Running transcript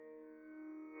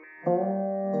Hi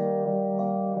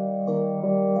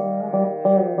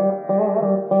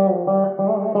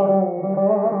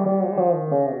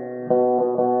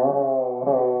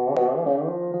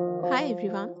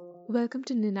everyone, welcome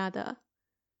to Ninada.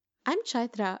 I'm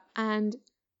Chaitra, and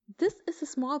this is a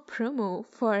small promo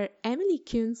for Emily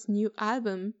Kuhn's new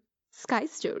album, Sky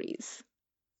Stories.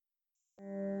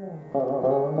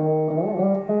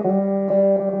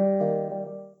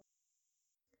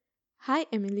 Hi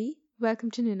Emily,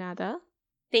 welcome to Ninada.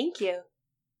 Thank you.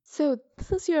 So,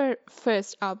 this is your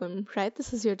first album, right?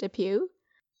 This is your debut.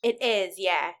 It is,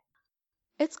 yeah.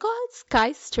 It's called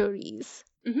Sky Stories.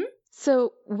 Mm-hmm.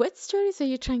 So, what stories are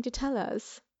you trying to tell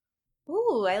us?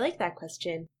 Ooh, I like that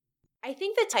question. I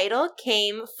think the title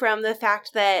came from the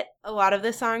fact that a lot of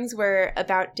the songs were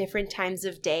about different times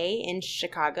of day in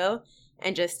Chicago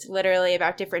and just literally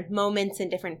about different moments in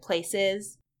different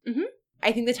places. Mm-hmm.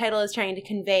 I think the title is trying to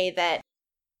convey that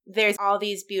there's all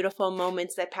these beautiful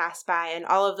moments that pass by, and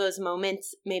all of those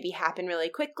moments maybe happen really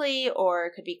quickly or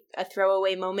could be a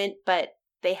throwaway moment, but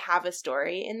they have a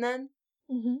story in them.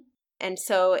 Mm-hmm. And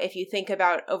so if you think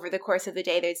about over the course of the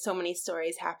day, there's so many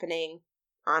stories happening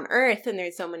on Earth, and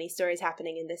there's so many stories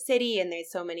happening in the city, and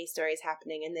there's so many stories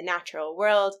happening in the natural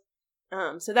world.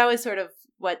 So that was sort of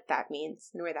what that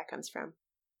means and where that comes from.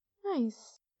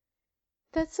 Nice.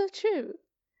 That's so true.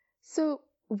 So,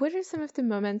 what are some of the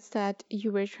moments that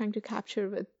you were trying to capture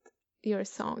with your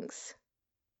songs?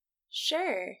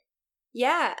 Sure.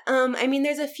 Yeah. I mean,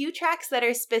 there's a few tracks that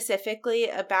are specifically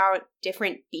about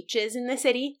different beaches in the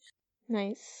city.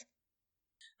 Nice.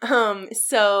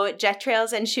 So Jet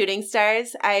Trails and Shooting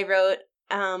Stars, I wrote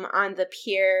on the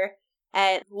pier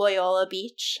at Loyola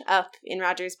Beach up in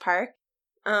Rogers Park.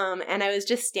 And I was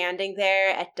just standing there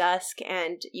at dusk,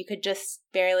 and you could just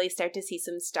barely start to see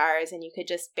some stars, and you could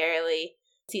just barely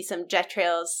see some jet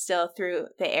trails still through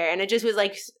the air. And it just was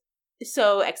like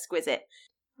so exquisite.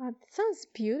 Oh, that sounds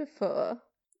beautiful.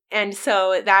 And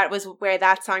so that was where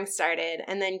that song started.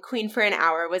 And then Queen for an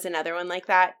Hour was another one like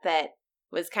that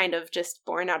was kind of just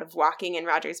born out of walking in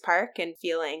Rogers Park and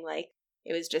feeling like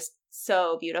it was just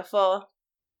so beautiful.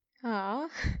 Ah.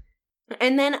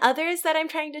 And then others that I'm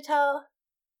trying to tell.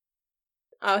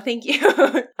 Oh, thank you.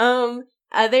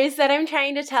 Others that I'm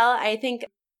trying to tell, I think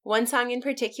one song in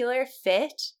particular,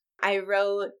 Fit, I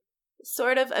wrote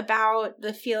sort of about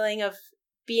the feeling of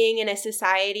being in a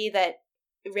society that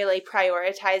really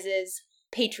prioritizes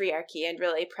patriarchy and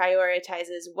really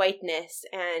prioritizes whiteness.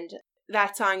 And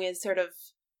that song is sort of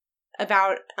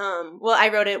about, I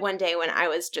wrote it one day when I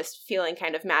was just feeling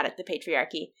kind of mad at the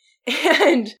patriarchy.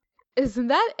 And Isn't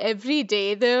that every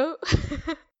day, though?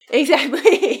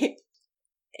 exactly.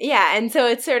 Yeah, and so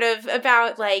it's sort of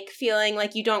about like feeling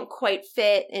like you don't quite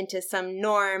fit into some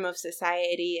norm of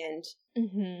society, and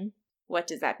Mm-hmm. what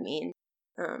does that mean?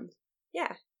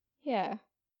 Yeah. Yeah.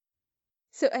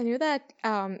 So I know that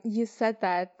you said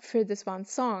that for this one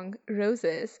song,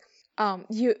 Roses,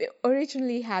 you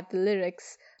originally had the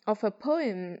lyrics of a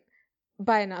poem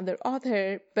by another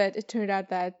author, but it turned out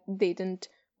that they didn't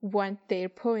want their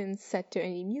poems set to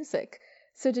any music.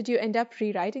 So did you end up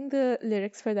rewriting the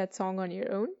lyrics for that song on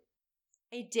your own?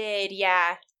 I did,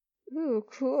 yeah. Ooh,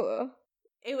 cool.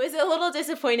 It was a little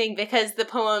disappointing because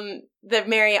the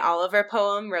Mary Oliver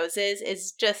poem, Roses,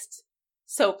 is just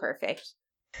so perfect.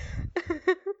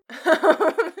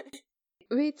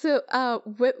 Wait, so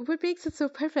what makes it so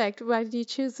perfect? Why did you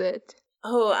choose it?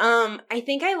 I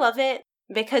think I love it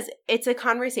because it's a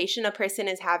conversation a person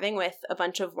is having with a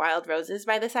bunch of wild roses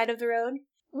by the side of the road.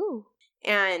 Ooh.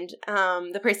 And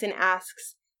the person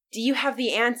asks, "Do you have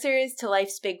the answers to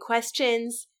life's big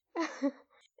questions?"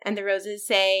 And the roses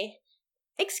say,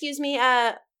 "Excuse me,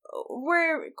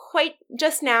 we're quite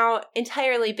just now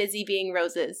entirely busy being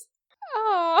roses,"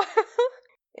 Oh.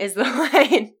 is the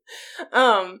line.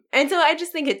 And so I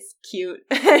just think it's cute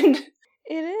and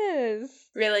It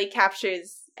is. really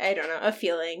captures, I don't know, a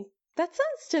feeling. That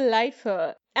sounds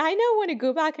delightful. I now want to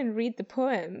go back and read the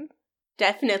poem.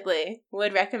 Definitely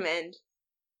would recommend.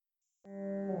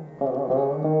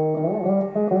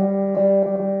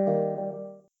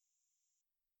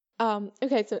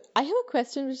 Okay, so I have a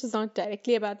question which is not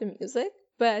directly about the music,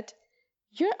 but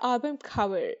your album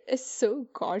cover is so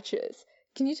gorgeous.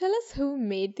 Can you tell us who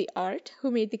made the art?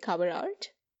 Who made the cover art?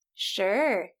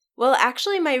 Sure. Well,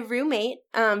 actually, my roommate,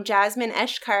 Jasmine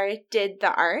Eshkar, did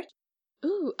the art.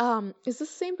 Ooh, is this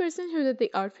the same person who did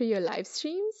the art for your live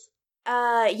streams?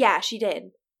 Yeah, she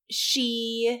did.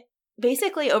 She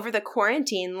basically, over the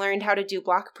quarantine, learned how to do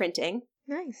block printing.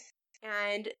 Nice.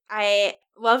 And I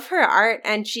love her art,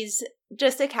 and she's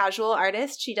just a casual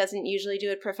artist. She doesn't usually do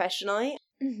it professionally.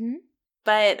 Mm-hmm.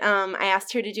 But I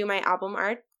asked her to do my album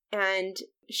art, and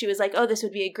she was like, oh, this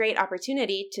would be a great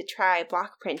opportunity to try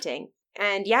block printing.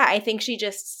 And yeah, I think she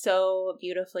just so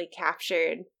beautifully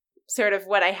captured sort of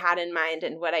what I had in mind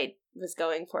and what I was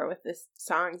going for with this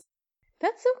song.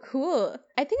 That's so cool.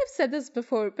 I think I've said this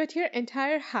before, but your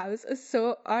entire house is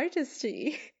so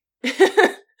artisty.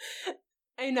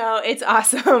 I know, it's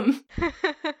awesome.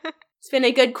 It's been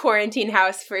a good quarantine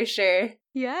house for sure.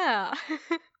 Yeah.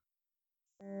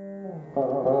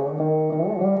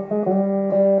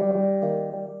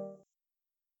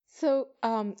 So,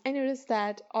 I noticed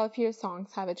that all of your songs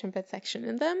have a trumpet section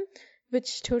in them,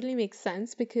 which totally makes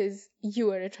sense because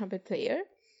you are a trumpet player.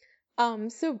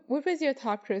 So what was your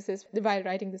thought process while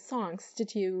writing the songs?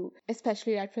 Did you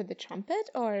especially write for the trumpet,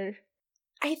 or?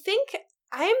 I think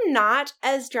I'm not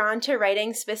as drawn to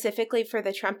writing specifically for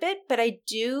the trumpet, but I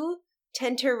do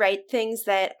tend to write things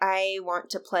that I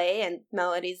want to play and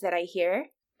melodies that I hear.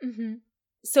 Mm-hmm.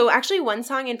 So actually one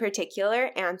song in particular,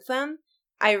 Anthem,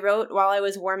 I wrote while I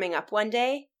was warming up one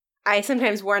day. I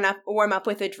sometimes warm up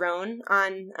with a drone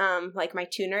on like my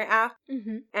tuner app,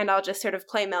 Mm-hmm. and I'll just sort of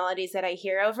play melodies that I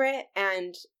hear over it.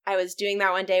 And I was doing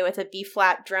that one day with a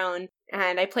B-flat drone,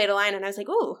 and I played a line, and I was like,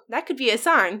 ooh, that could be a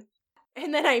song.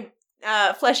 And then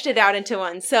I fleshed it out into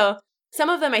one. So some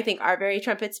of them I think are very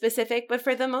trumpet specific, but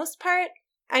for the most part,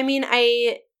 I mean,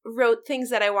 I wrote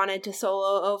things that I wanted to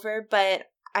solo over, but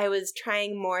I was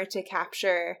trying more to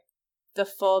capture the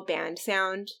full band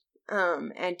sound.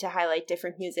 And to highlight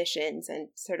different musicians and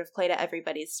sort of play to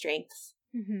everybody's strengths.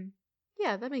 Mm-hmm.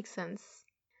 Yeah, that makes sense.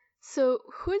 So,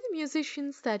 who are the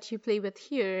musicians that you play with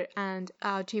here, and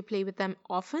do you play with them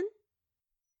often?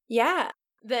 Yeah,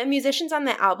 the musicians on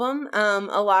the album,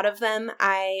 a lot of them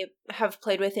I have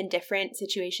played with in different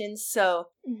situations. So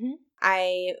Mm-hmm.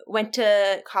 I went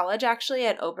to college actually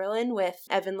at Oberlin with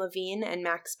Evan Levine and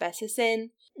Max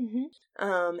Bessison,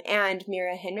 and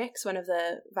Mira Henriks, one of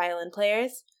the violin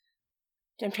players.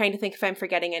 I'm trying to think if I'm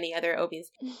forgetting any other obies.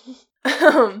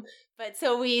 But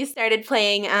so we started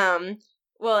playing,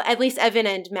 well, at least Evan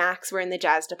and Max were in the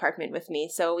jazz department with me.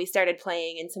 So we started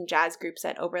playing in some jazz groups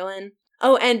at Oberlin.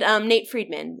 Oh, and Nate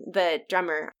Friedman, the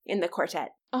drummer in the quartet.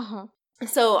 Uh-huh.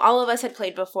 So all of us had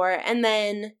played before. And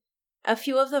then a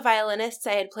few of the violinists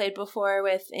I had played before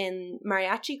with in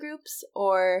mariachi groups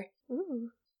or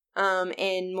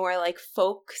in more like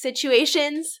folk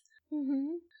situations.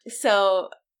 Mm-hmm. So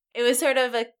it was sort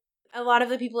of a lot of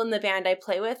the people in the band I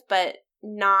play with, but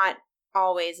not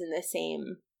always in the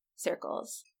same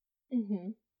circles. Mm-hmm.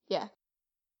 Yeah.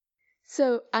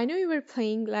 So I know you were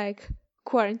playing like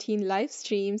quarantine live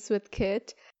streams with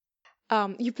Kit.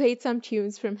 You played some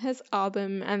tunes from his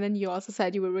album, and then you also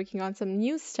said you were working on some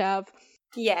new stuff.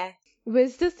 Yeah.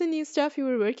 Was this the new stuff you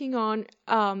were working on?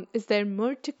 Is there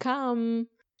more to come?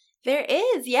 There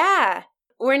is, yeah.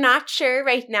 We're not sure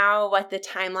right now what the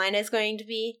timeline is going to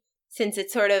be, since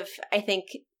it sort of, I think,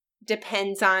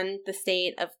 depends on the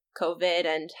state of COVID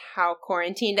and how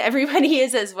quarantined everybody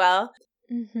is as well.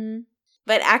 Mm-hmm.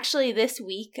 But actually this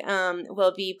week,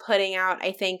 we'll be putting out,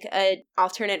 I think, an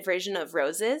alternate version of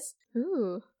Roses.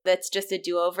 Ooh. That's just a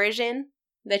duo version.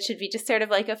 That should be just sort of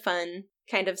like a fun,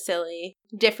 kind of silly,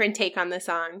 different take on the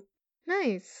song.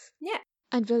 Nice. Yeah.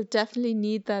 And we'll definitely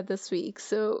need that this week,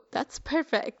 so that's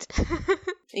perfect.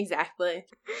 Exactly.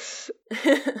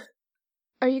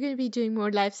 Are you going to be doing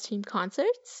more live stream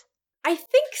concerts? I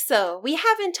think so. We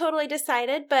haven't totally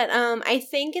decided, but I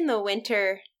think in the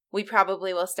winter we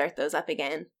probably will start those up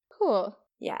again. Cool.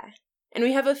 Yeah. And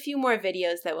we have a few more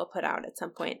videos that we'll put out at some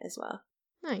point as well.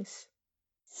 Nice.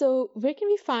 So where can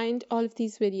we find all of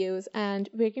these videos, and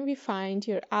where can we find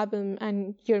your album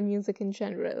and your music in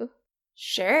general?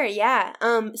 Sure, yeah.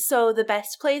 So the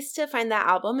best place to find that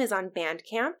album is on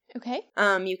Bandcamp. Okay.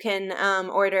 You can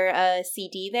order a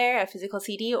CD there, a physical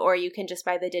CD, or you can just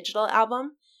buy the digital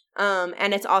album.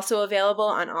 And it's also available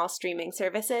on all streaming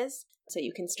services, so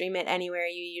you can stream it anywhere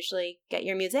you usually get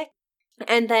your music.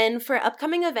 And then for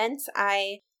upcoming events,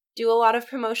 I do a lot of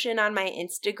promotion on my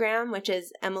Instagram, which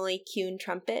is Emily Kuhn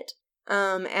Trumpet,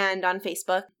 and on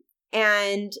Facebook.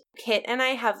 And Kit and I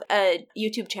have a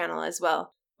YouTube channel as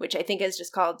well, which I think is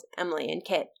just called Emily and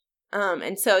Kit.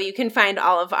 And so you can find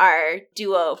all of our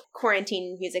duo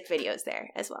quarantine music videos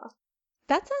there as well.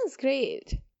 That sounds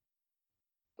great.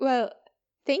 Well,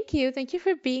 thank you. Thank you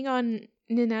for being on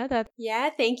Nina. Yeah,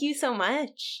 thank you so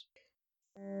much.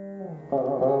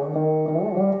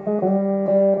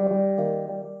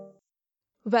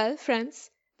 Well, friends,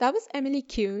 that was Emily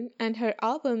Kuhn and her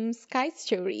album Sky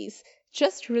Stories,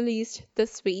 just released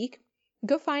this week.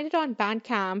 Go find it on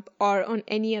Bandcamp or on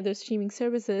any other streaming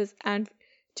services. And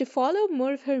to follow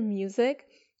more of her music,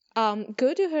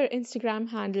 go to her Instagram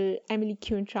handle, Emily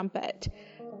Kuhn Trumpet.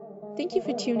 Thank you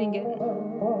for tuning in.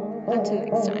 Until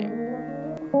next time.